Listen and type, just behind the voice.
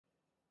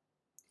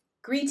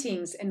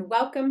Greetings and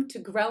welcome to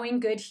Growing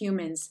Good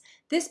Humans.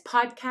 This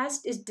podcast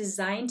is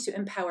designed to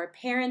empower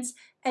parents,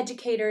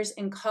 educators,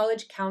 and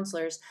college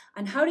counselors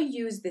on how to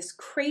use this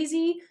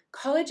crazy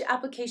college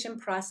application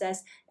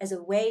process as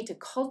a way to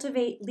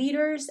cultivate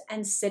leaders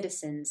and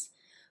citizens.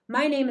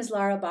 My name is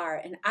Lara Barr,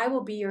 and I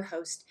will be your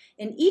host.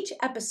 In each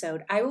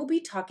episode, I will be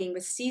talking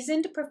with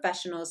seasoned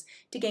professionals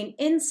to gain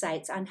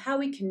insights on how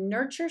we can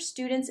nurture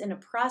students in a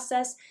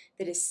process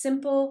that is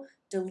simple,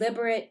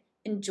 deliberate,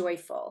 and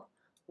joyful.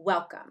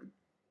 Welcome.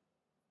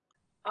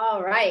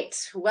 All right,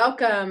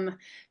 welcome.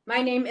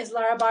 My name is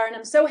Lara Barr, and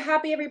I'm so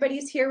happy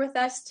everybody's here with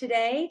us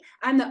today.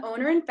 I'm the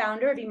owner and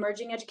founder of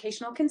Emerging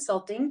Educational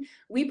Consulting.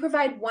 We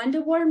provide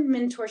one-to-one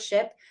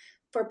mentorship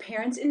for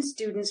parents and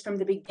students from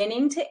the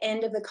beginning to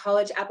end of the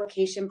college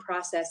application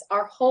process.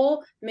 Our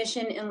whole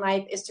mission in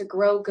life is to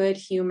grow good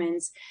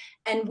humans,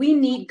 and we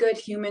need good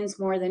humans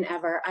more than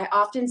ever. I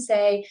often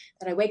say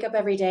that I wake up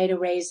every day to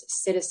raise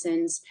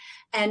citizens,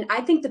 and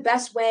I think the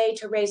best way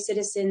to raise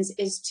citizens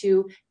is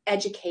to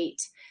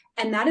educate.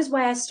 And that is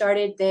why I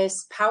started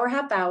this Power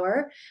Half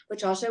Hour,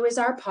 which also is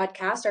our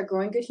podcast, our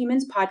Growing Good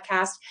Humans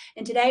podcast.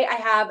 And today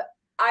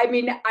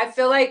I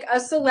feel like a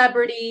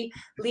celebrity,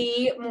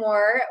 Leigh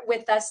Moore,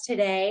 with us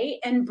today.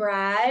 And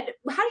Brad,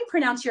 how do you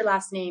pronounce your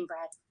last name,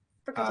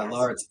 Brad?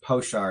 Laura, it's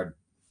Pochard.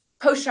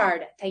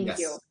 Pochard, thank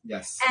you.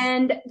 Yes.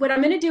 And what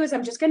I'm going to do is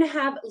I'm just going to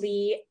have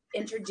Leigh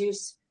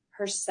introduce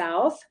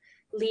herself.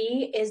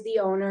 Leigh is the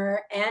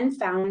owner and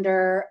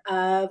founder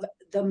of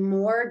the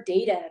More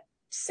Data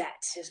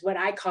Set, is what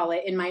I call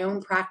it in my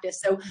own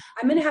practice. So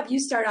I'm going to have you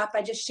start off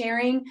by just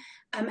sharing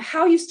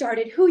how you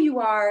started, who you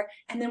are,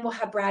 and then we'll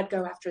have Brad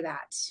go after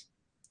that.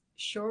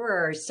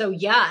 Sure. So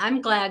yeah, I'm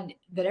glad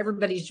that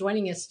everybody's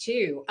joining us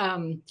too.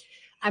 I'm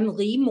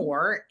Leigh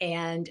Moore,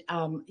 and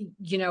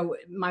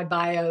my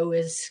bio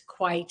is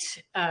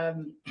quite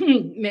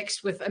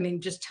mixed with,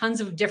 just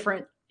tons of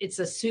different. It's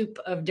a soup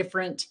of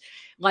different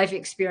life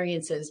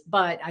experiences.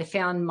 But I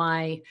found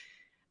my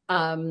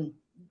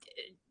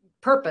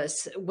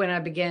purpose when I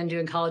began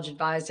doing college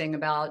advising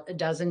about a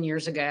dozen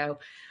years ago.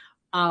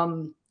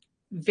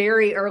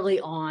 Very early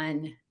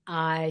on,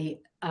 I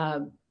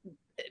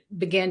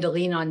began to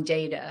lean on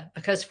data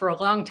because for a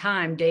long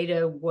time,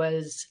 data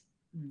was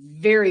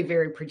very,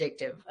 very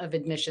predictive of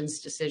admissions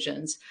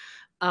decisions,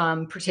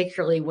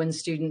 particularly when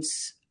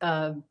students,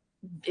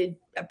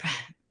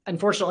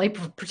 unfortunately,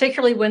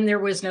 particularly when there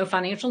was no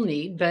financial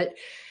need, but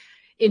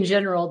in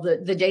general,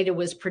 the data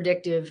was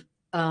predictive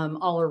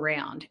all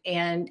around.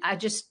 And I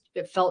just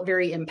felt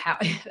very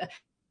empowered,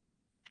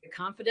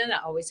 confident. I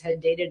always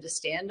had data to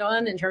stand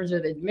on in terms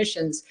of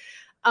admissions.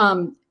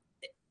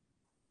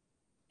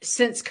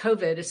 Since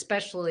COVID,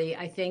 especially,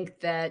 I think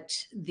that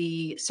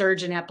the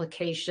surge in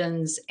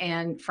applications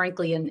and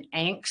frankly, in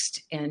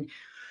angst and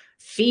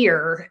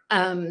fear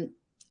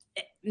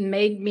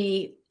made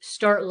me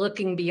start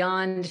looking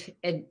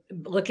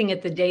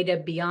at the data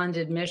beyond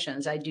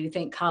admissions. I do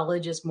think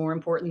college is more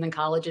important than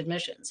college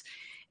admissions.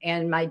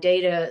 And my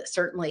data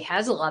certainly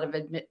has a lot of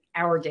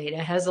our data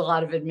has a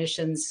lot of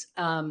admissions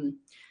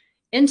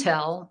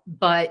intel,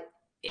 but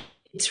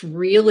it's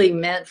really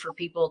meant for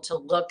people to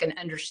look and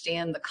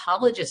understand the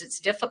colleges. It's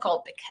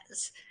difficult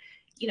because,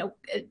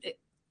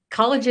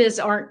 colleges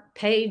aren't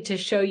paid to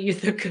show you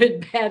the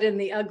good, bad, and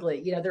the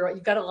ugly.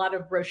 You've got a lot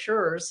of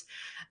brochures.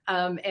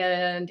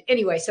 And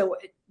anyway, so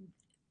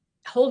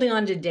holding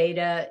on to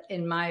data,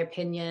 in my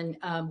opinion,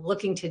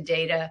 looking to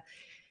data,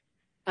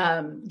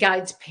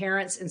 guides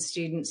parents and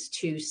students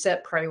to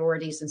set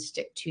priorities and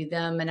stick to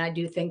them. And I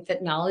do think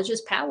that knowledge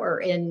is power.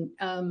 And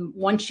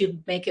once you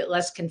make it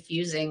less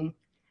confusing,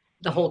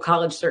 the whole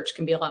college search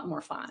can be a lot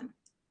more fun.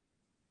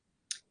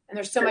 And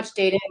there's so much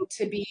data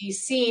to be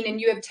seen,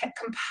 and you have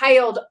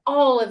compiled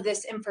all of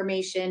this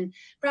information.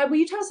 Brad, will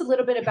you tell us a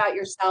little bit about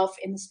yourself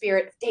in the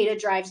spirit of data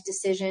drives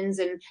decisions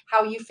and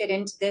how you fit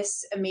into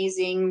this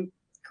amazing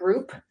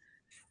group?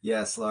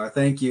 Yes, Laura,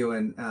 thank you.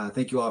 And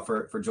thank you all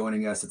for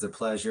joining us. It's a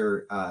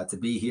pleasure to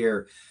be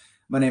here.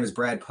 My name is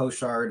Brad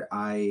Pochard.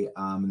 I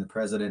am the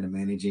president and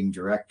managing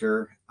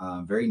director,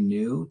 very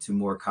new to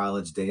More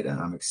College Data.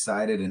 I'm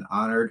excited and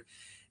honored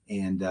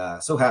and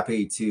so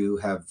happy to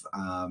have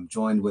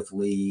joined with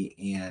Leigh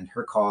and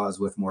her cause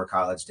with More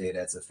College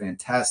Data. It's a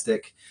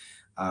fantastic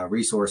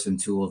resource and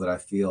tool that I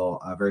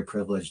feel very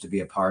privileged to be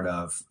a part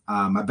of.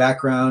 My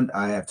background,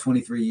 I have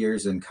 23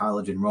 years in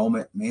college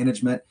enrollment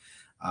management.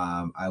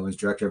 I was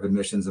director of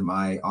admissions at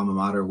my alma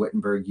mater,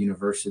 Wittenberg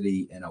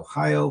University in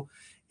Ohio,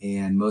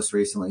 and most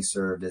recently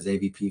served as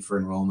AVP for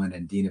enrollment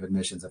and dean of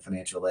admissions and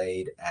financial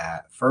aid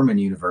at Furman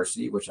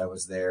University, which I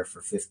was there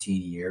for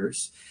 15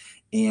 years.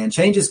 And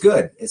change is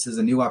good. This is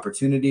a new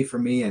opportunity for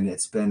me, and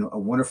it's been a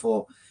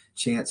wonderful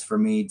chance for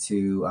me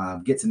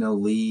to get to know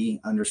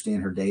Leigh,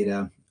 understand her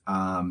data,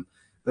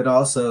 but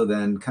also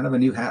then kind of a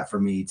new hat for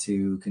me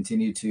to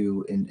continue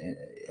to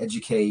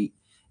educate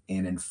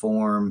and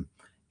inform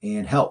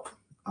and help.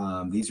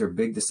 These are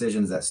big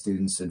decisions that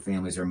students and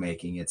families are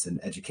making. It's an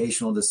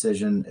educational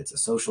decision. It's a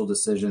social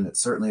decision.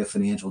 It's certainly a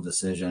financial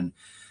decision.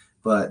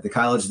 But the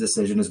college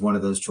decision is one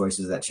of those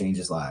choices that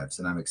changes lives.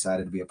 And I'm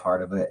excited to be a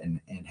part of it and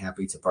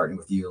happy to partner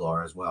with you,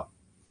 Laura, as well.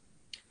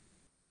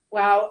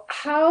 Wow.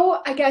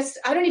 I guess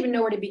I don't even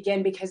know where to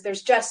begin, because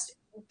there's just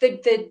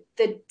the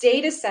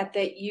data set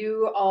that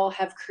you all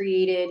have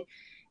created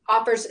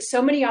offers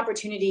so many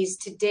opportunities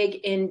to dig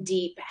in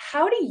deep.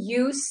 How do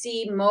you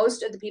see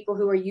most of the people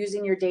who are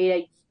using your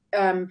data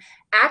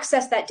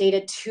access that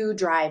data to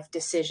drive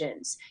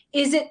decisions?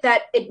 Is it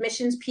that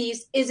admissions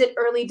piece? Is it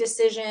early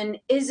decision?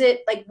 Is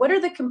it like, what are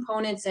the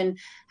components, and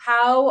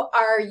how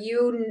are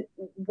you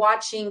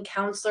watching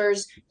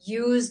counselors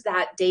use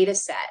that data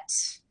set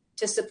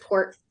to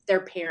support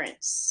their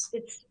parents?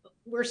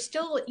 We're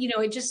still,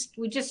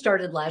 we just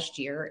started last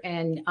year,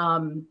 and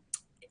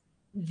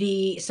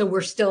so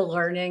we're still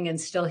learning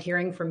and still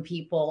hearing from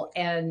people.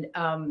 And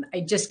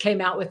I just came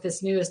out with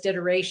this newest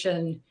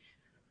iteration,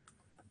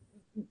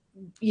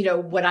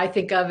 what I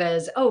think of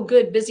as, oh,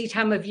 good, busy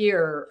time of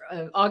year,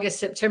 August,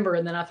 September.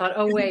 And then I thought,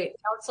 oh, wait,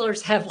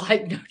 counselors have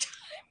like no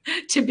time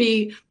to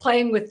be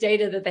playing with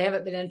data that they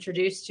haven't been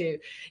introduced to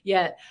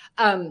yet.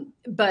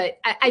 But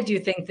I do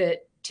think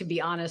that, to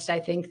be honest, I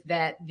think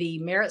that the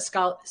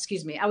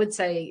I would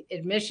say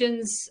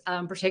admissions,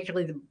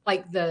 particularly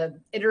the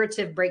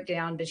iterative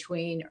breakdown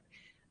between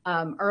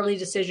early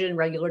decision,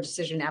 regular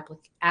decision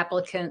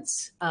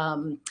applicants.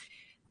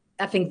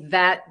 I think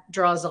that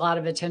draws a lot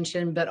of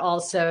attention, but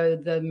also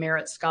the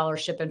merit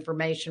scholarship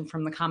information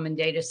from the common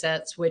data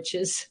sets, which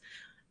is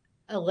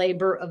a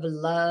labor of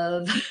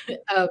love.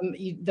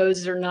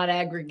 Those are not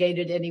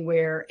aggregated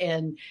anywhere.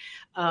 And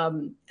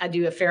I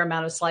do a fair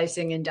amount of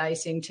slicing and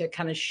dicing to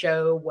kind of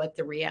show what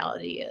the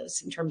reality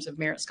is in terms of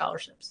merit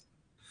scholarships.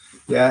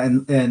 Yeah,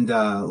 and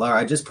Laura,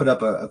 I just put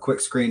up a quick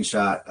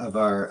screenshot of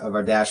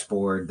our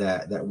dashboard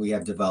that we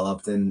have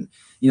developed, and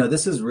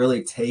this is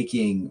really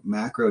taking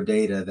macro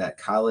data that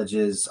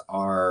colleges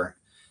are,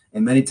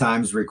 and many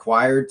times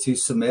required to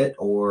submit,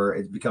 or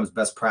it becomes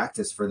best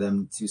practice for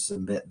them to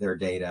submit their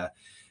data.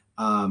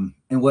 And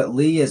what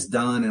Leigh has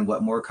done, and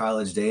what More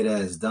College Data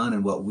has done,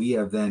 and what we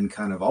have then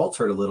kind of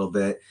altered a little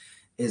bit,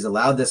 is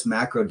allowed this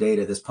macro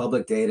data, this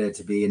public data,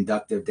 to be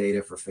inductive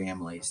data for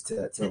families,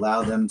 to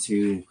allow them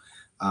to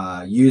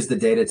use the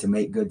data to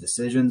make good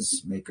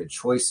decisions, make good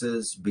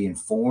choices, be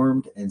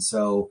informed. And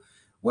so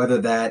whether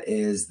that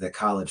is the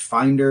college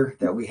finder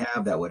that we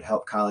have that would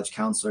help college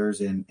counselors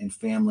and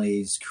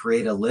families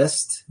create a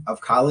list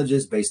of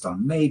colleges based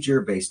on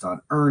major, based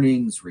on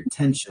earnings,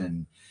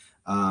 retention,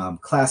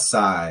 class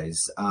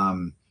size,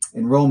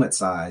 enrollment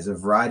size, a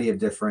variety of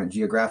different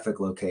geographic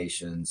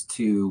locations,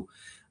 to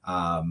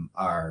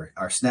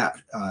our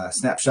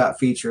snapshot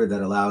feature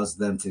that allows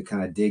them to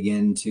kind of dig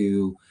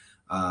into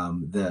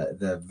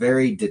the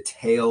very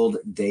detailed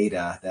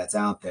data that's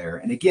out there.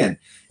 And again,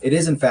 it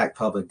is in fact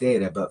public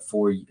data, but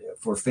for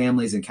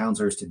families and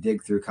counselors to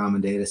dig through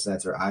common data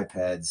sets or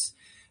iPads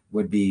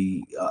would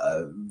be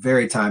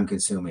very time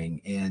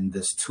consuming. And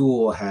this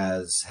tool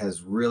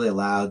has really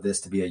allowed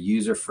this to be a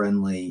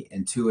user-friendly,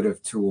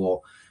 intuitive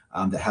tool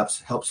that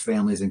helps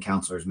families and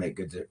counselors make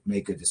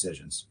good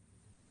decisions.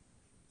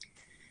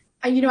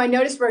 I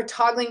noticed we're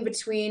toggling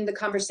between the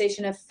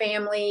conversation of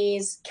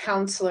families,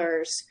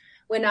 counselors.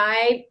 When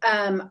I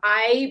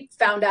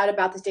found out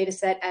about this data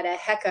set at a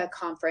HECA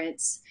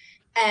conference,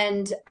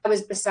 and I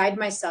was beside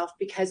myself,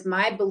 because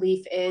my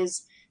belief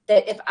is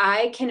that if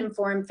I can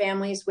inform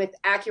families with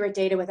accurate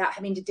data without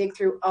having to dig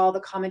through all the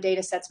common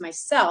data sets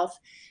myself,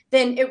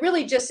 then it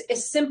really just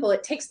is simple.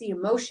 It takes the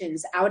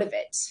emotions out of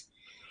it.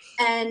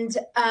 And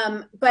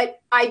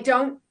but I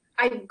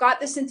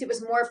got the sense it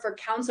was more for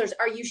counselors.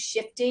 Are you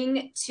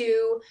shifting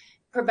to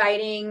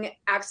providing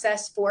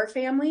access for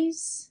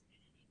families?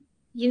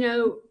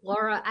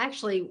 Laura,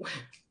 actually,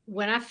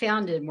 when I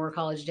founded More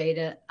College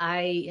Data,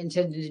 I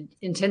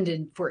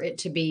intended for it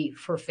to be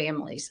for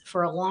families.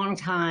 For a long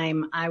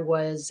time, I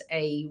was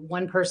a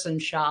one-person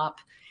shop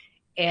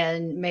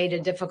and made a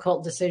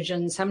difficult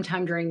decision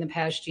sometime during the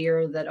past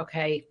year that,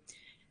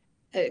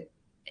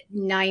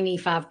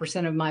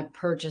 95% of my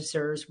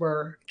purchasers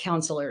were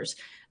counselors.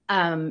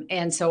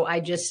 And so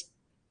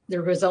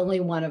there was only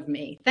one of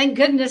me. Thank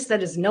goodness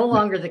that is no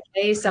longer the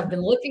case. I've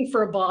been looking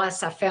for a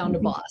boss. I found a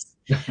boss.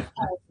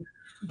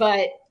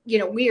 But,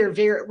 we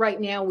are right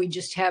now, we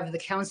just have the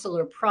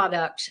counselor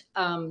product.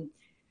 I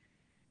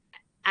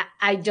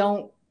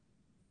don't,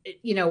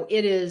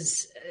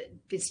 it's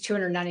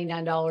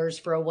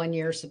 $299 for a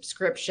 1-year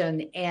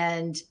subscription.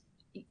 And,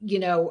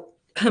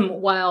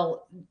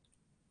 while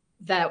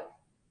that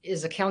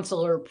is a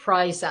counselor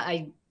price,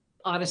 I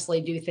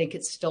honestly do think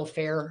it's still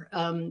fair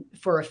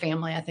for a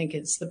family. I think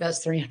it's the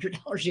best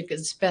 $300 you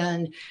could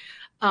spend.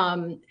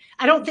 I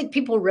don't think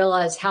people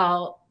realize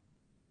how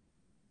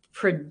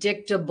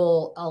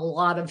predictable a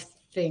lot of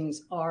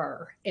things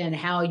are, and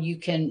how you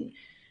can.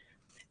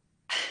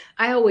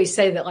 I always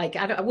say that,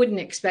 I wouldn't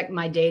expect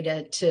my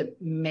data to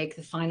make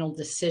the final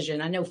decision.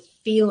 I know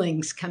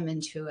feelings come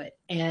into it,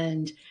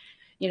 and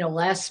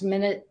last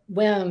minute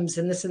whims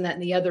and this and that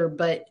and the other,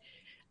 but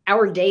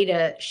our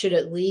data should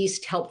at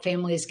least help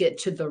families get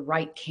to the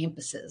right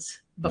campuses,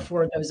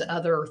 before those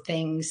other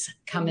things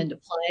come into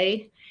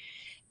play.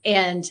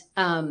 And,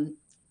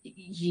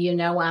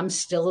 I'm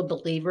still a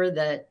believer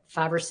that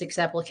 5 or 6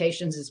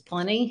 applications is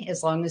plenty,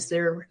 as long as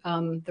they're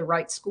the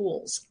right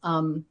schools.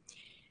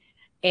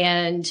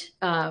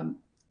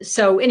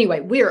 So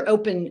anyway, we are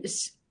open.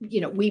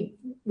 We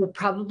will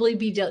probably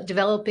be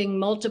developing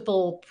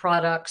multiple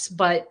products,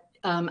 but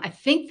I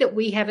think that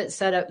we have it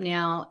set up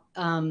now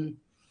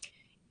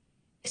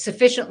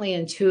sufficiently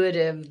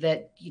intuitive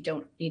that you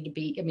don't need to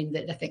be,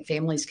 that I think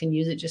families can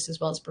use it just as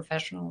well as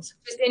professionals.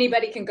 Just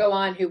anybody can go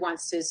on who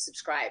wants to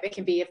subscribe. It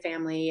can be a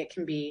family. It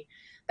can be,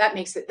 that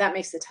makes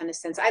a ton of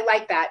sense. I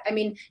like that.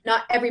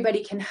 Not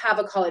everybody can have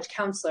a college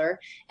counselor,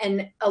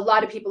 and a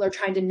lot of people are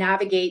trying to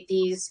navigate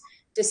these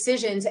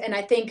decisions. And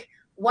I think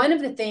one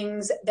of the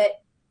things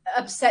that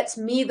upsets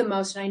me the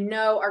most, and I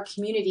know our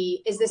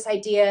community, is this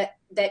idea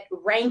that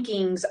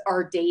rankings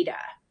are data.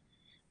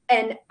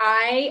 And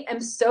I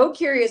am so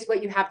curious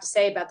what you have to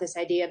say about this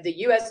idea of the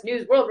U.S.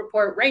 News World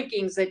Report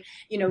rankings that,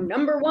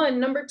 number 1,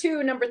 number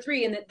 2, number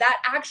 3, and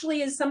that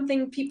actually is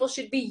something people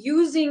should be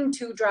using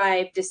to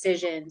drive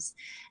decisions.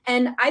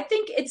 And I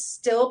think it's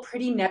still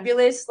pretty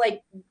nebulous,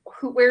 like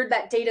where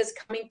that data is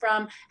coming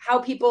from, how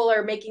people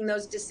are making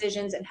those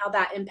decisions, and how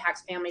that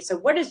impacts families. So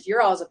what is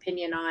your all's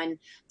opinion on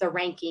the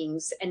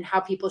rankings and how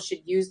people should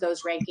use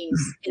those rankings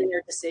in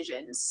their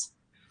decisions?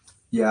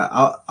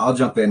 Yeah, I'll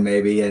jump in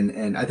maybe,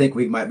 and I think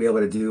we might be able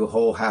to do a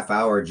whole half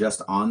hour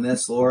just on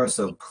this, Laura.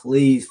 So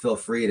please feel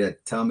free to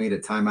tell me to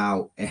time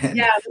out and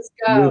let's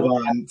go. Move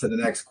on to the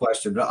next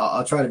question. But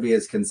I'll try to be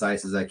as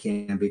concise as I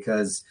can,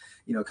 because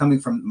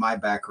coming from my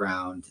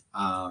background,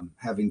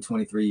 having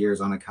 23 years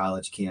on a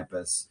college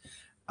campus,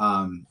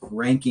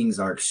 rankings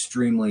are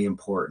extremely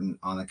important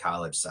on the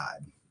college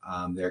side.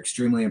 They're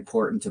extremely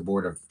important to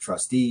board of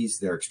trustees.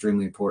 They're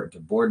extremely important to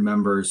board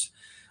members.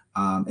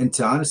 And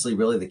to honestly,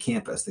 really the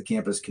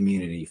campus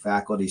community,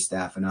 faculty,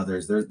 staff, and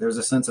others. There's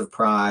a sense of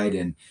pride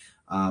and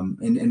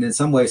in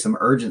some ways some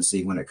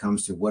urgency when it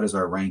comes to what is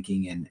our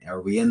ranking, and are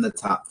we in the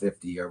top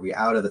 50? Are we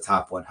out of the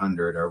top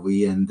 100? Are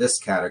we in this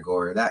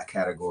category or that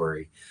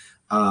category?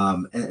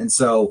 And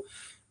so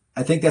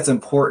I think that's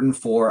important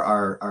for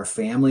our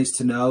families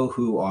to know,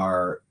 who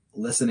are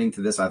listening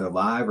to this either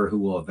live or who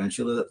will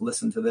eventually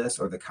listen to this,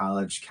 or the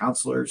college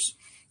counselors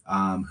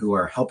who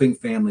are helping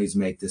families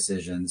make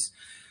decisions.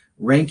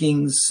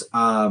 Rankings,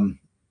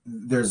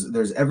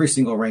 there's every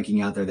single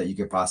ranking out there that you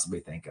could possibly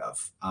think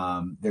of.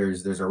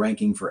 There's a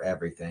ranking for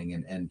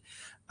everything. And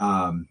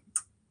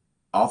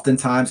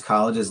oftentimes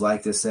colleges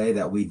like to say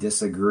that we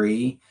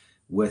disagree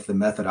with the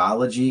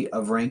methodology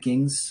of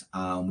rankings.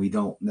 We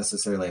don't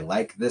necessarily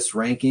like this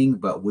ranking,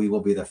 but we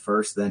will be the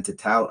first then to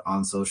tout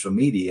on social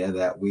media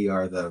that we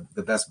are the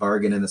best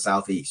bargain in the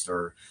Southeast,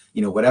 or,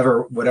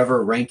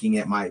 whatever ranking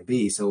it might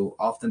be. So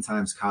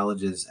oftentimes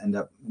colleges end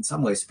up in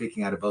some ways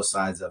speaking out of both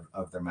sides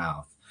of their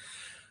mouth.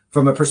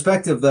 From a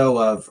perspective, though,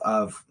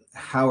 of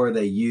how are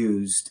they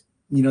used,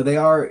 they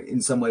are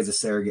in some ways a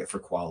surrogate for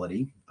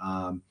quality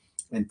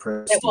and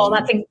prestige. Well,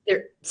 I think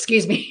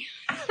excuse me,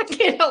 I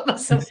can't help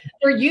myself.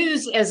 They're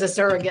used as a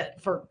surrogate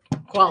for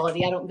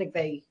quality. I don't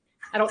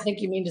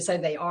think you mean to say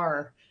they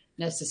are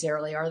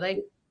necessarily, are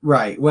they?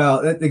 Right.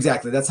 Well,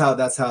 exactly. That's how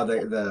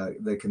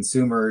the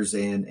consumers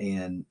and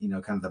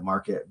kind of the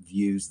market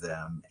views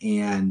them.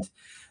 And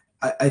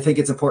I think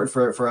it's important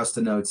for us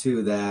to know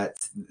too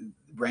that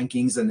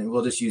rankings, and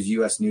we'll just use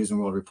U.S. News and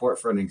World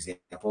Report for an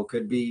example,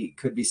 could be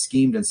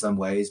schemed in some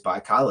ways by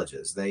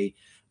colleges. They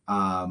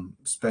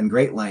spend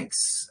great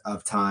lengths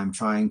of time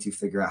trying to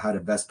figure out how to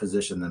best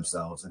position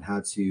themselves and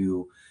how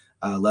to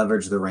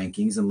leverage the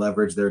rankings and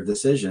leverage their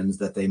decisions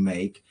that they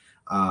make.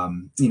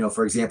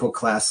 For example,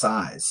 class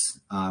size.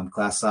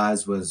 Class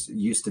size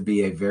used to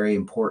be a very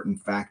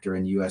important factor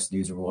in U.S.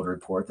 News and World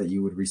Report, that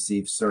you would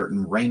receive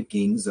certain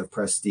rankings of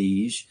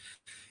prestige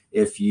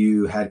if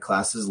you had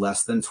classes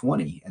less than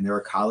 20. And there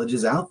are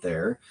colleges out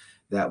there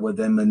that would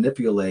then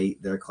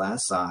manipulate their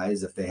class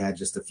size. If they had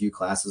just a few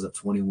classes of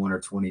 21 or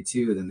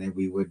 22, then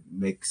we would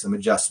make some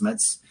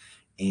adjustments,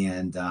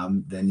 and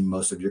then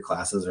most of your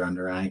classes are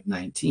under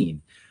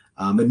 19.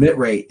 Admit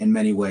rate in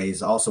many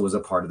ways also was a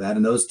part of that.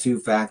 And those two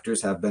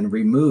factors have been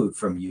removed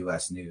from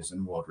U.S. News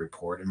and World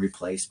Report and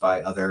replaced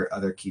by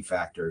other key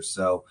factors.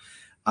 So,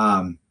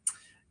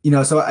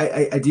 so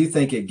I do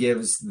think it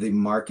gives the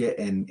market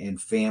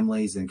and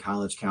families and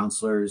college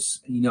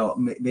counselors,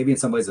 maybe in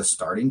some ways a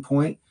starting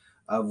point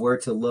of where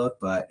to look.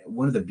 But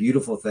one of the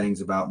beautiful things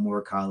about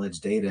more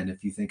college data, and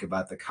if you think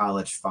about the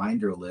college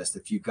finder list,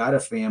 if you've got a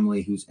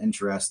family who's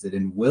interested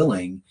and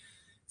willing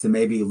to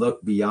maybe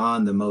look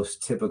beyond the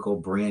most typical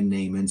brand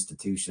name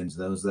institutions,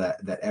 those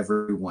that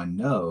everyone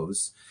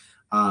knows,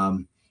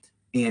 and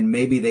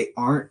maybe they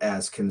aren't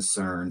as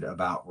concerned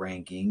about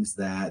rankings,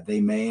 that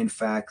they may in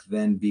fact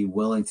then be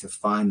willing to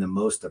find the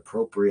most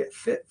appropriate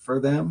fit for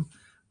them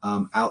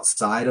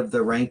outside of the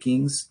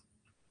rankings.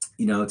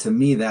 To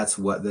me, that's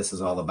what this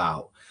is all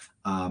about,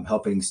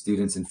 helping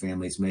students and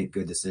families make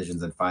good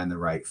decisions and find the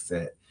right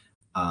fit.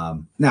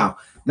 Now,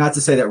 not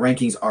to say that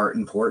rankings aren't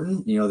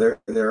important. You know,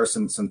 there are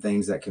some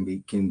things that can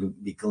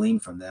be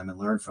gleaned from them and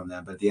learned from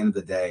them. But at the end of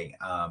the day,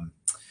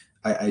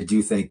 I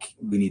do think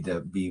we need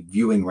to be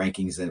viewing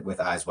rankings with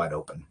eyes wide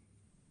open.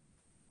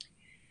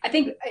 I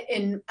think,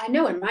 and I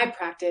know in my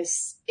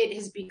practice, it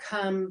has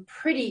become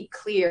pretty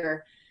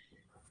clear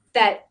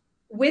that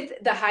with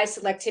the high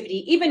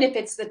selectivity, even if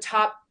it's the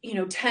top,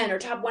 10 or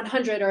top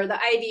 100 or the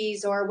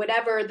Ivies or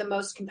whatever the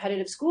most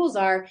competitive schools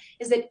are,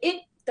 is that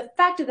the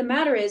fact of the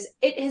matter is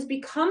it has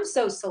become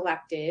so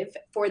selective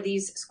for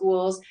these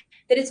schools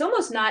that it's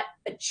almost not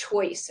a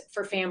choice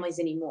for families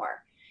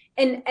anymore.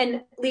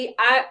 And Leigh,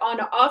 on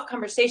an off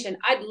conversation,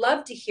 I'd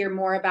love to hear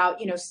more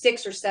about,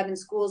 6 or 7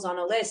 schools on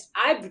a list.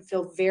 I would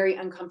feel very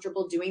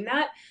uncomfortable doing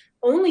that,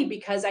 only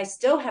because I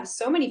still have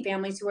so many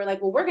families who are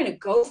like, well, we're going to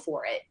go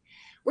for it.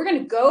 We're going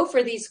to go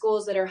for these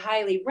schools that are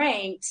highly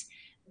ranked.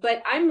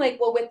 But I'm like,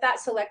 well, with that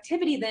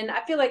selectivity, then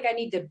I feel like I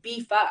need to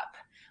beef up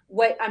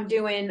what I'm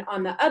doing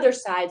on the other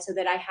side so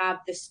that I have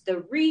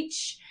the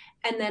reach,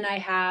 and then I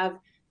have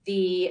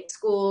the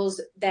schools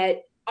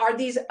that are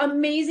these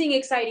amazing,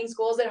 exciting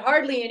schools that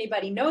hardly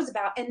anybody knows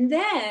about, and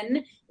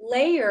then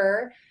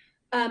layer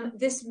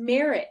this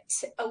merit.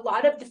 A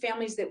lot of the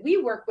families that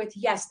we work with,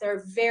 yes,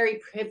 they're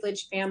very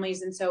privileged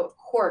families, and so of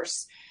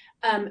course,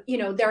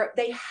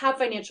 they have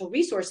financial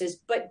resources,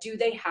 but do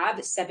they have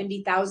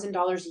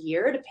 $70,000 a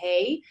year to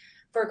pay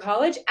for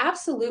college?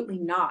 Absolutely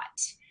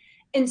not.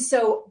 And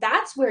so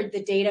that's where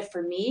the data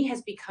for me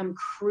has become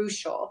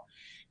crucial,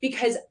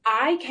 because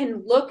I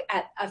can look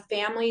at a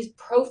family's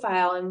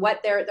profile and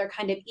what their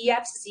kind of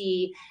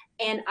EFC,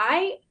 and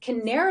I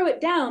can narrow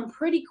it down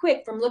pretty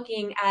quick from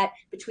looking at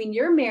between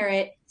your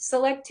merit,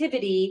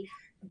 selectivity,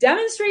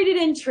 demonstrated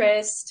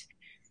interest,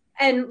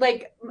 and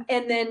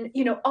then,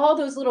 all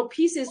those little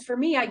pieces. For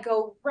me, I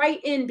go right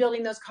in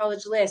building those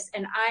college lists,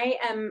 and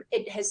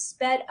it has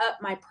sped up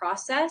my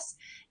process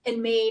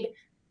and made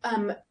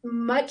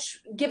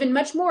given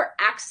much more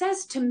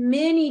access to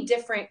many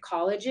different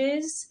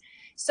colleges.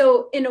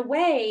 So in a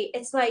way,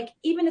 it's like,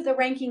 even if the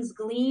rankings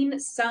glean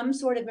some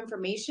sort of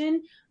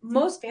information,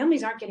 most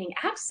families aren't getting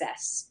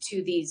access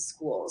to these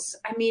schools.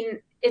 I mean,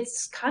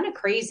 it's kind of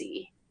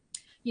crazy.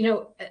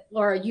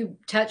 Laura, you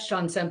touched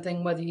on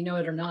something, whether you know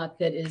it or not,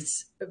 that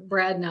is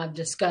Brad and I've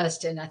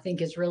discussed, and I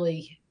think is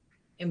really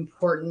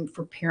important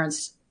for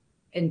parents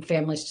and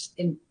families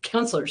and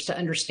counselors to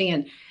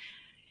understand.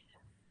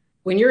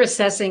 When you're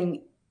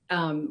assessing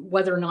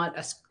whether or not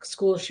a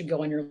school should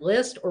go on your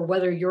list, or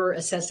whether you're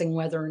assessing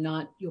whether or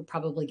not you'll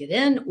probably get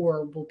in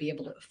or will be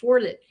able to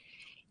afford it,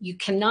 you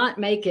cannot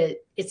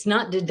it's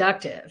not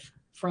deductive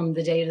from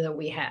the data that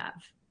we have.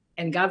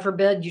 And God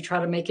forbid you try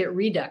to make it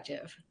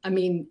reductive. I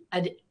mean,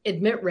 an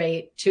admit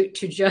rate, to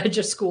judge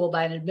a school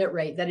by an admit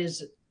rate, that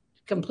is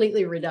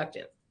completely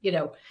reductive.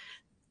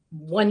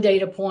 One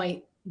data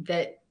point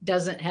that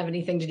doesn't have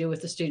anything to do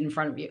with the student in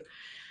front of you.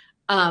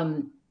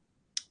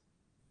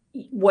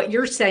 What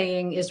you're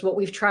saying is what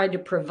we've tried to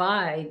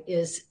provide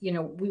is,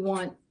 we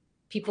want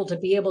people to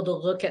be able to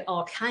look at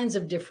all kinds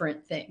of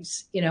different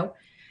things.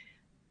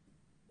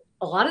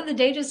 A lot of the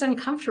data is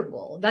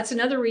uncomfortable. That's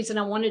another reason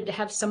I wanted to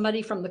have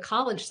somebody from the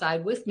college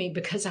side with me,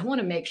 because I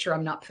want to make sure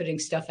I'm not putting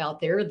stuff out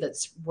there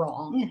that's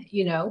wrong,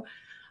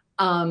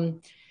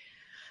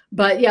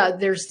 But yeah,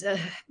 there's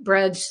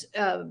Brad's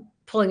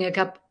pulling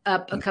up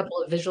a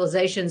couple of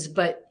visualizations,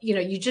 but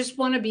you just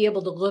want to be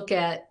able to look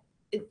at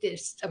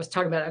it. I was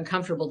talking about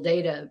uncomfortable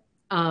data.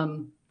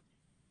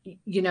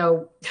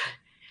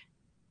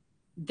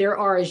 There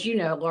are, as you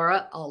know,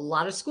 Laura, a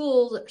lot of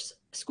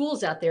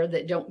schools out there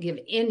that don't give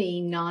any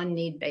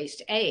non-need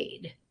based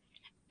aid.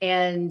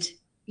 And,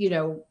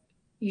 you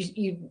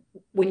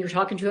when you're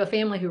talking to a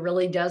family who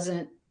really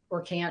doesn't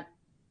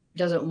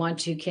want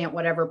to, can't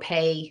whatever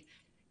pay,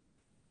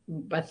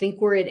 I think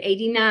we're at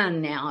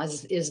 89 now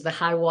is the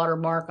high water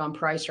mark on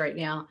price right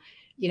now,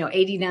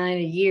 89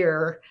 a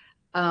year.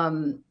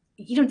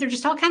 There's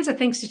just all kinds of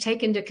things to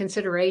take into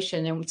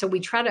consideration. And so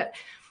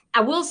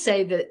I will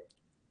say that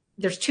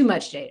there's too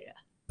much data,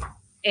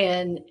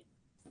 and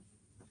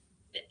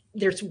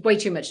there's way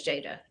too much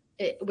data.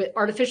 With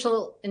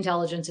artificial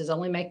intelligence is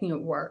only making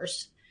it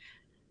worse.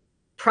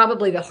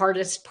 Probably the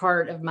hardest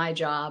part of my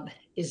job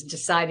is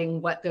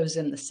deciding what goes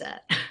in the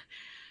set,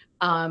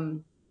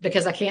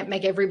 because I can't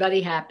make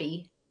everybody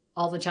happy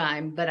all the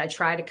time, but I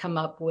try to come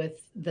up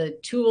with the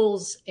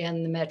tools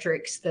and the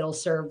metrics that'll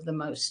serve the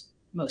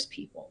most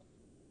people.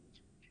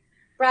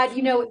 Brad,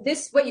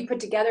 what you put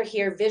together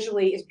here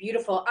visually is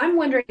beautiful. I'm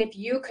wondering if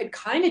you could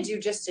kind of do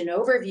just an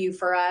overview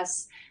for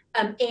us,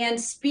 and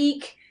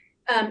speak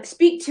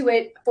to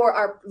it for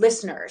our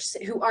listeners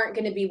who aren't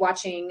going to be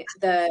watching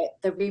the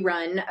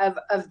rerun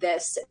of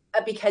this,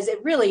 because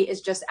it really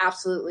is just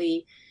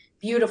absolutely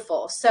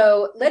beautiful.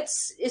 So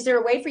is there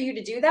a way for you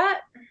to do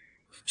that?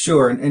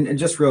 Sure. And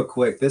just real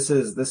quick, this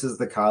is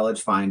the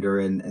College Finder,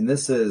 and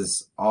this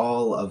is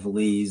all of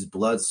Leigh's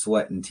blood,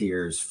 sweat, and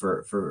tears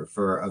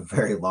for a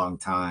very long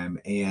time.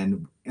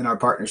 And in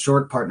our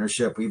short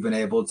partnership, we've been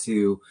able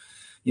to,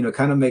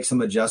 kind of make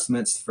some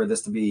adjustments for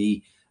this to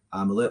be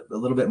a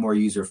little bit more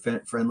user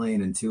friendly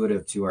and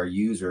intuitive to our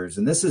users.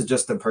 And this is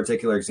just a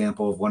particular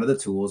example of one of the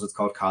tools. It's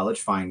called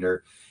College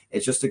Finder.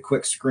 It's just a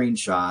quick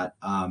screenshot.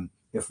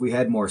 If we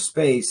had more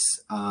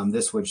space,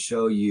 this would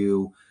show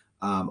you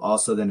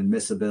also then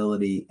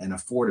admissibility and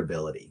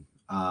affordability,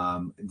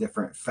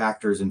 different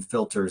factors and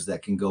filters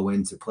that can go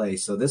into play.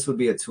 So this would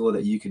be a tool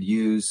that you could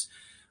use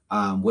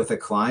with a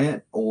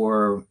client,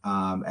 or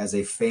as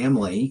a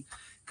family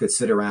could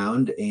sit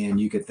around and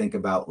you could think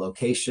about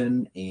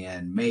location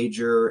and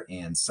major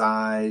and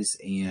size,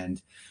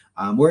 and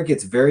where it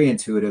gets very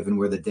intuitive and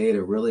where the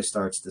data really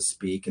starts to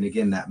speak. And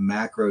again, that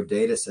macro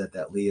data set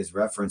that Leigh is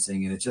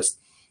referencing, and it's just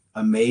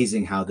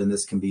amazing how then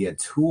this can be a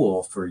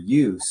tool for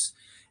use.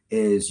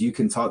 Is you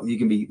can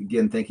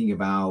begin thinking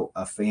about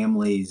a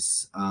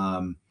family's,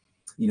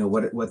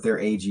 what their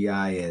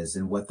AGI is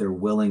and what they're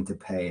willing to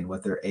pay and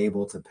what they're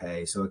able to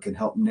pay. So it can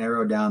help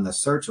narrow down the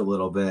search a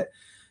little bit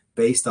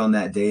based on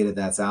that data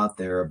that's out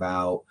there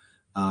about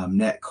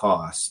net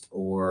cost,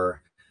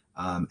 or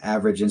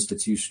average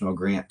institutional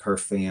grant per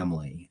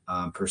family,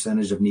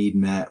 percentage of need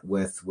met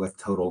with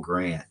total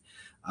grant,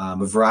 a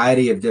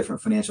variety of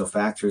different financial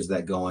factors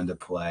that go into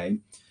play.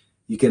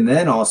 You can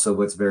then also,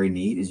 what's very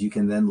neat is you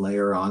can then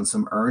layer on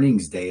some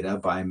earnings data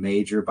by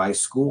major, by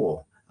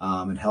school,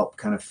 and help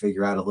kind of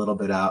figure out a little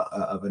bit out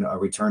of a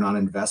return on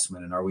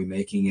investment. And are we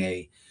making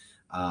a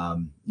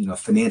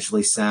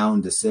financially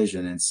sound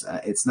decision?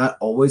 It's not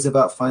always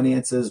about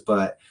finances,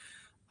 but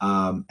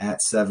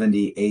at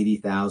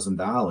 $70,000,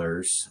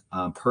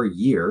 $80,000 per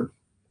year,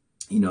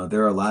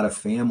 there are a lot of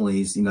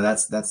families,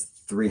 that's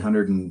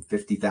 $350,000,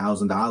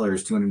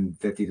 $250,000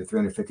 to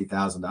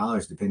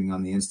 $350,000, depending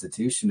on the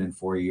institution in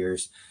 4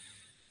 years.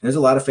 There's a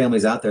lot of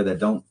families out there that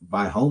don't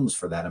buy homes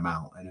for that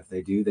amount. And if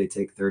they do, they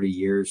take 30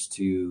 years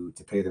to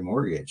pay their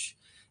mortgage.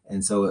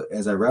 And so,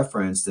 as I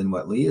referenced in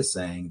what Leigh is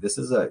saying, this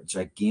is a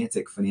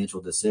gigantic financial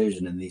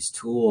decision, and these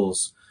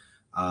tools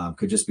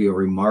could just be a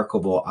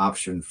remarkable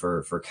option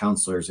for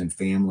counselors and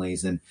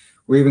families. And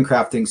we're even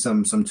crafting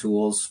some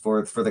tools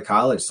for the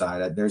college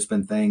side. There's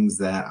been things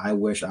that I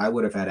wish I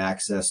would have had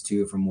access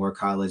to from more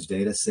college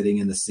data, sitting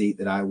in the seat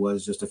that I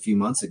was just a few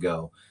months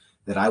ago,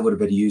 that I would have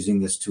been using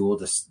this tool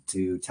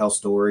to tell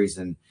stories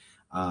and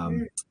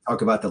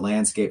talk about the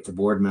landscape to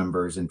board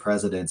members and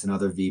presidents and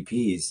other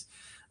VPs.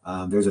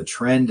 There's a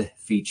trend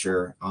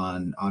feature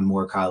on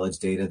more college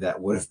data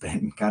that would have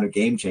been kind of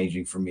game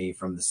changing for me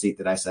from the seat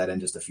that I sat in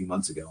just a few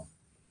months ago.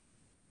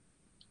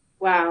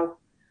 Wow.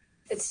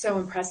 It's so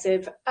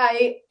impressive.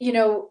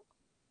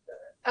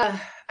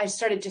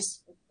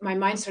 My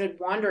mind started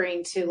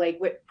wandering to like,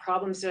 what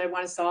problems did I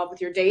want to solve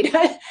with your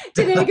data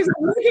today? Because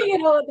I'm looking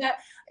at all of that.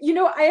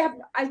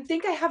 I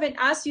think I haven't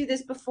asked you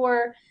this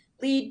before,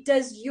 Leigh.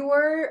 Does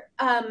your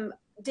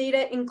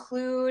data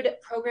include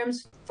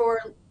programs for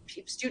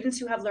students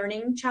who have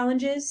learning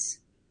challenges?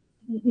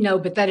 No,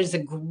 but that is a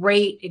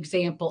great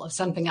example of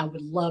something I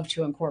would love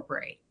to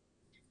incorporate.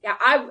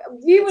 Yeah,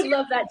 we would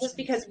love that, just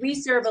because we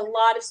serve a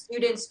lot of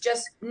students.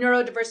 Just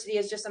neurodiversity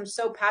is just, I'm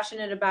so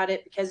passionate about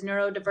it, because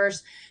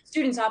neurodiverse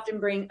students often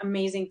bring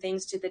amazing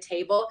things to the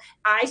table.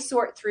 I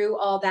sort through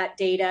all that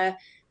data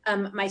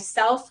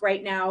myself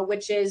right now,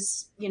 which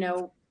is,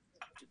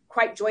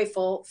 quite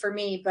joyful for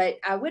me, but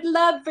I would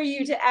love for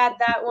you to add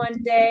that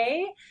one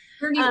day.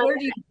 Where do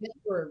you get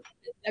your,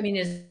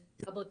 is it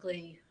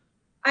publicly?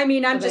 I'm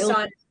available? Just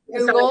on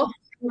Google.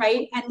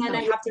 Right. And then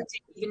I have to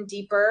dig even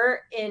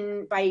deeper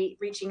by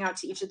reaching out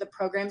to each of the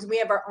programs. We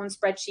have our own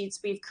spreadsheets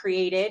we've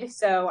created.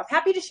 So I'm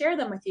happy to share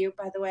them with you,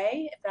 by the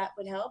way, if that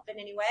would help in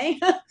any way.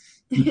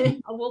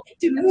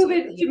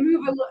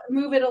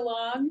 Move it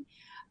along.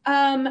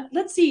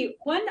 Let's see.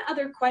 One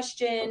other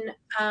question.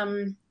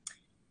 I'm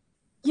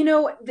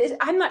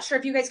not sure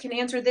if you guys can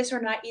answer this or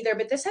not either,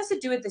 but this has to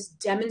do with this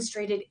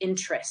demonstrated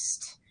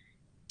interest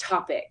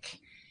topic.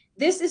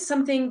 This is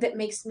something that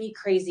makes me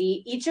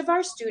crazy. Each of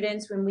our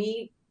students, when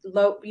we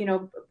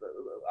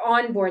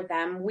onboard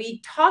them, we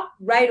talk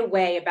right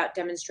away about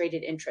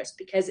demonstrated interest,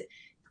 because it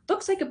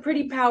looks like a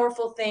pretty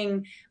powerful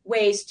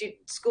way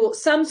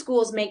some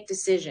schools make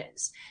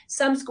decisions.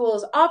 Some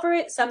schools offer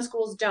it, some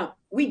schools don't.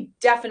 We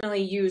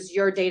definitely use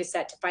your data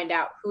set to find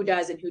out who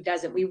does and who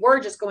doesn't. We were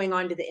just going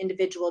on to the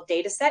individual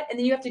data set, and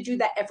then you have to do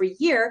that every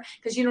year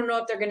because you don't know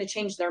if they're going to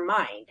change their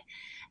mind.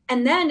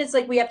 And then it's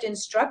like we have to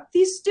instruct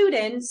these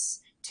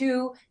students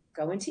to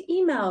go into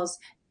emails,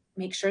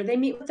 make sure they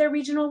meet with their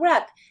regional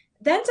rep.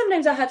 Then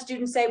sometimes I'll have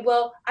students say,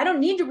 well, I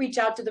don't need to reach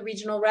out to the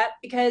regional rep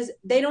because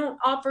they don't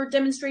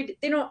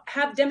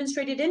have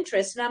demonstrated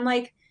interest. And I'm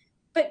like,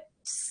 but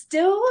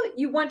still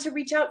you want to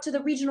reach out to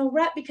the regional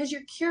rep because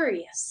you're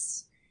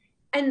curious.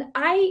 And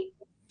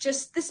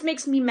this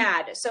makes me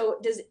mad. So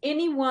does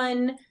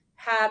anyone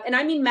have, and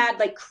I mean mad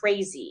like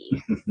crazy,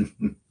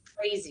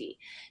 crazy.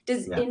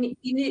 Does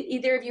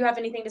either of you have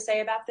anything to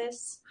say about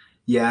this?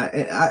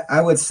 Yeah, I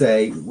would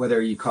say,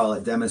 whether you call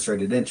it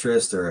demonstrated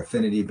interest or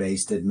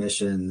affinity-based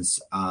admissions,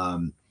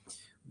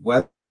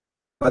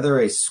 whether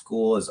a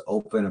school is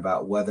open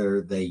about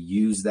whether they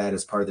use that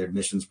as part of their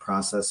admissions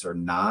process or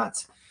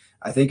not,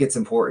 I think it's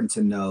important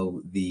to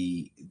know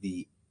the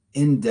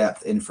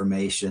in-depth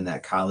information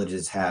that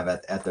colleges have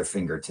at their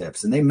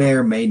fingertips. And they may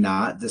or may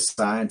not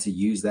decide to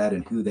use that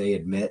in who they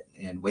admit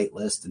and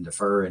waitlist and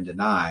defer and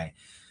deny.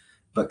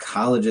 But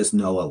colleges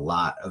know a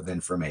lot of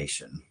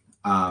information.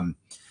 And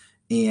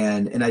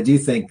I do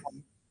think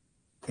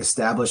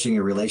establishing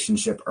a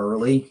relationship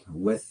early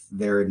with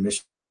their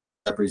admission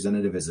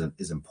representative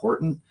is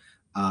important,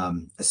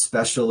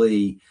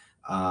 especially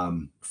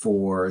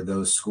for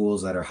those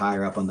schools that are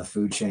higher up on the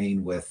food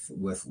chain with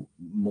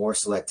more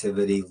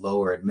selectivity,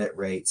 lower admit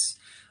rates.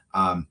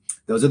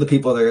 Those are the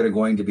people that are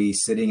going to be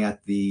sitting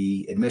at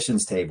the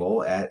admissions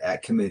table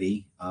at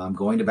committee,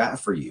 going to bat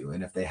for you.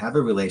 And if they have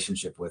a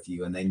relationship with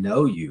you and they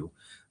know you,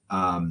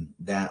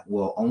 that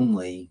will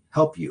only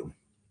help you.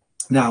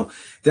 Now,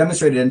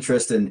 demonstrated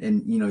interest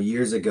in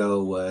years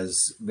ago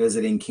was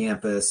visiting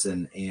campus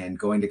and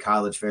going to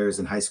college fairs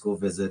and high school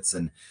visits.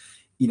 And,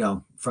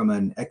 from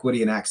an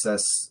equity and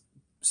access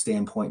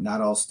standpoint, not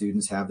all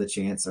students have the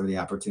chance or the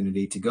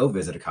opportunity to go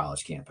visit a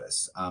college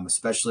campus,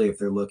 especially if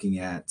they're looking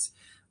at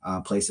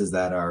places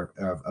that are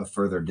of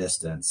further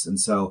distance. And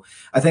so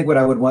I think what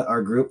I would want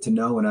our group to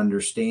know and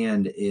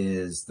understand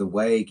is the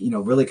way,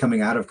 really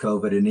coming out of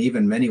COVID and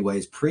even many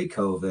ways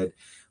pre-COVID,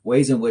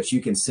 ways in which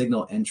you can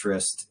signal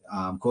interest,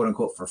 quote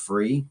unquote, for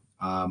free,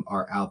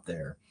 are out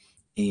there.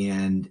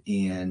 And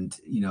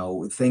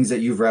things that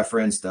you've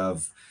referenced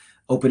of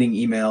opening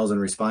emails and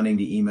responding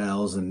to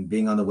emails and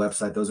being on the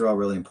website, those are all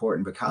really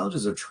important, but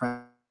colleges are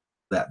trying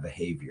that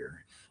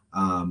behavior.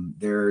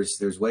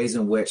 There's ways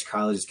in which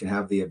colleges can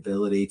have the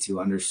ability to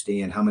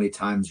understand how many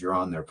times you're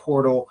on their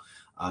portal,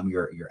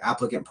 your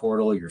applicant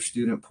portal, your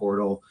student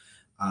portal,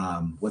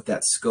 what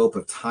that scope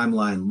of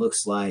timeline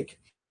looks like.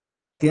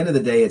 At the end of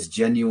the day, it's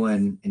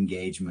genuine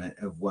engagement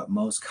of what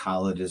most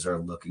colleges are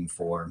looking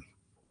for.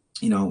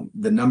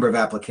 The number of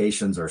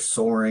applications are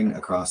soaring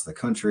across the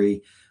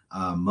country.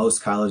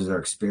 Most colleges are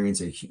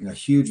experiencing a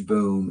huge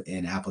boom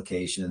in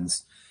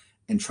applications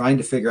and trying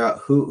to figure out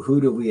who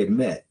do we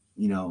admit.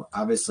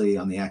 Obviously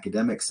on the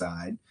academic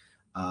side,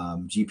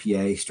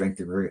 GPA,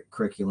 strength of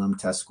curriculum,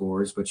 test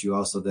scores, but you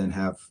also then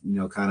have,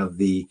 kind of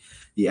the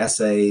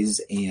essays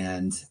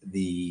and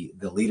the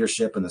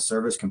leadership and the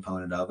service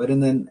component of it.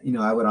 And then,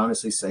 I would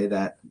honestly say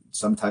that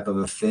some type of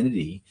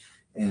affinity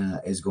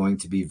is going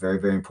to be very,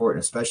 very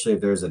important, especially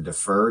if there's a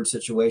deferred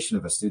situation.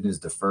 If a student is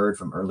deferred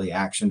from early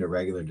action to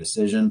regular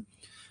decision,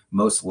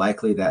 most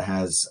likely that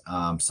has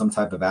some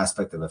type of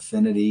aspect of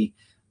affinity,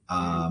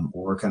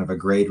 or kind of a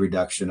grade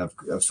reduction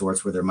of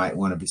sorts where they might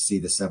want to see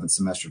the 7th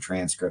semester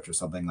transcript or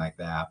something like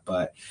that.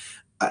 But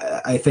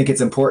I think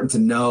it's important to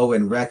know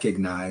and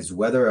recognize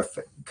whether a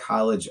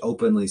college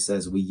openly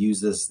says we use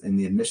this in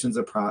the admissions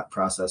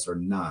process or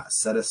not.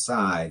 Set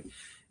aside,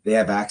 they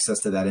have access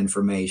to that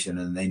information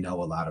and they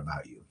know a lot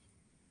about you.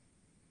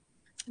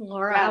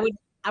 Laura,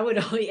 I would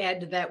only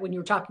add to that when you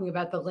were talking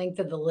about the length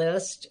of the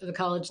list, the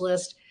college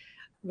list.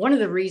 One of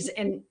the reasons,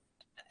 and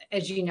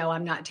as you know,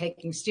 I'm not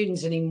taking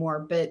students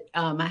anymore, but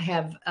I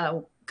have,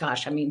 a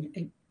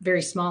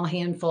very small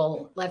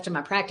handful left in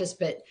my practice.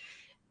 But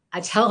I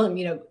tell them,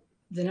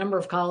 the number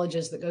of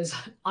colleges that goes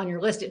on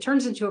your list, it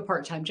turns into a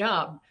part-time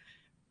job.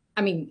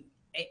 I mean,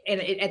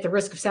 at the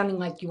risk of sounding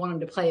like you want them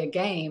to play a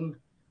game,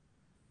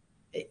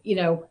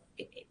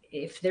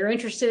 if they're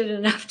interested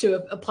enough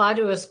to apply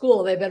to a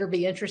school, they better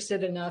be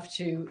interested enough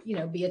to,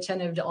 be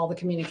attentive to all the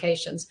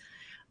communications.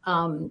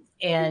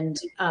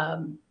 It's,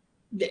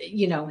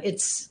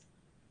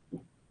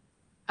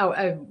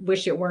 I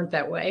wish it weren't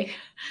that way.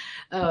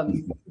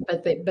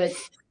 But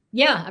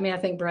yeah, I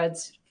think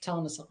Brad's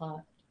telling us a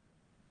lot.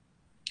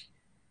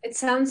 It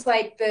sounds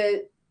like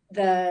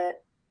the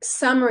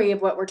summary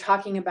of what we're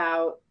talking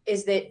about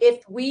is that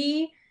if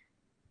we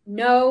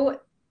know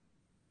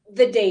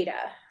the data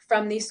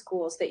from these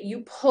schools that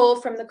you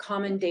pull from the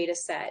common data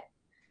set,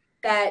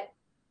 that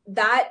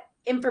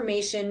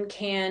information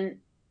can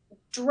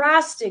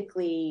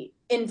drastically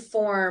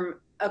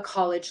inform a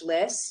college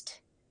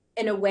list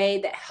in a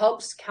way that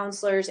helps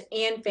counselors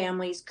and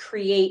families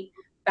create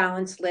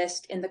balanced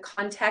list in the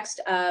context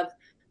of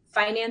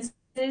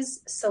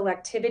finances,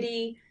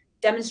 selectivity,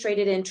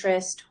 demonstrated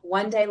interest,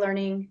 one-day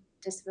learning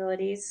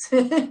disabilities,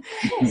 and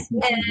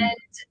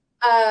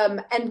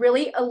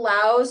really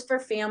allows for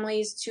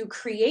families to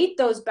create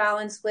those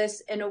balanced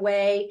lists in a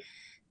way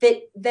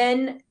that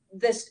then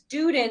the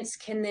students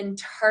can then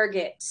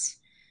target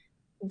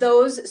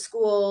those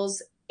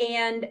schools.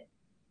 And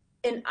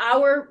in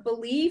our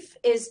belief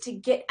is to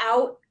get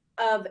out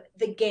of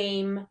the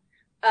game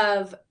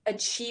of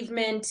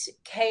achievement,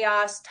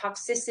 chaos,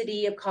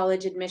 toxicity of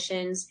college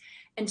admissions,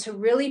 and to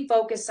really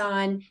focus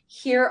on,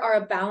 here are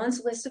a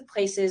balanced list of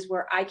places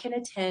where I can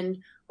attend,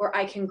 where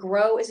I can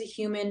grow as a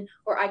human,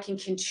 where I can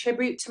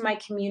contribute to my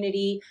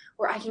community,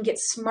 where I can get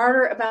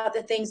smarter about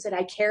the things that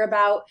I care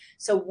about.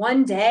 So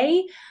one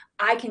day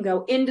I can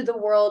go into the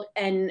world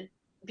and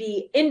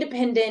be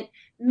independent,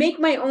 make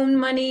my own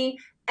money,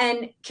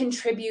 and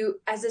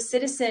contribute as a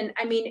citizen.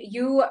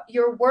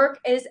 Your work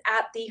is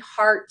at the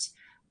heart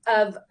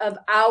of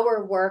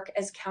our work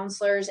as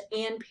counselors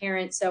and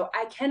parents. So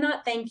I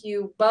cannot thank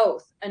you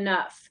both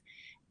enough.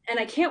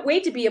 I can't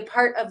wait to be a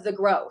part of the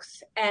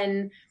growth.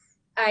 And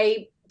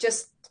I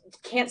just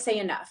can't say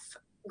enough.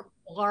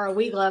 Laura,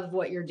 we love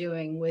what you're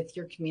doing with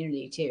your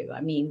community too.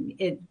 I mean,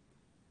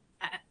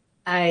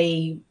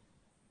 I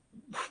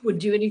would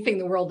do anything in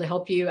the world to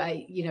help you.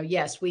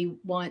 Yes, we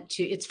want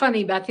to. It's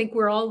funny, but I think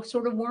we're all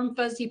sort of warm,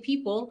 fuzzy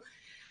people.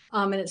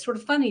 And it's sort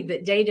of funny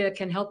that data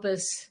can help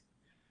us,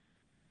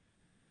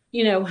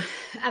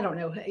 I don't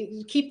know,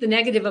 keep the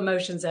negative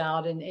emotions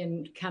out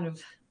and kind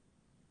of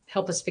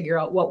help us figure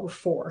out what we're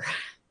for,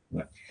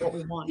 what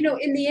we want.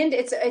 In the end,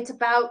 it's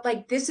about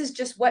like, this is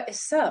just what is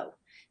so.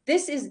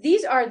 This is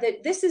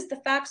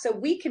the fact, so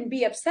we can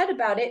be upset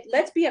about it.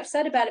 Let's be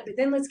upset about it, but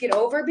then let's get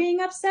over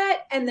being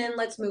upset and then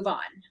let's move on,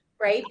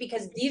 right?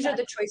 Because these are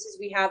the choices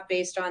we have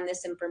based on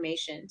this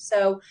information.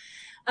 So,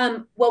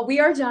 well, we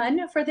are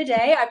done for the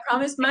day. I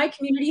promised my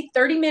community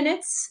 30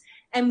 minutes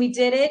and we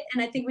did it.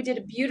 And I think we did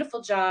a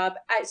beautiful job.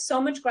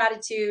 So much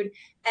gratitude.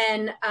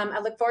 And I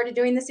look forward to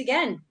doing this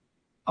again.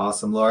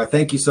 Awesome, Laura.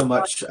 Thank you so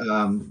much.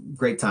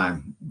 Great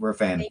time. We're a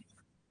fan.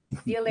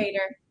 See you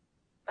later.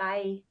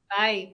 Bye. Bye.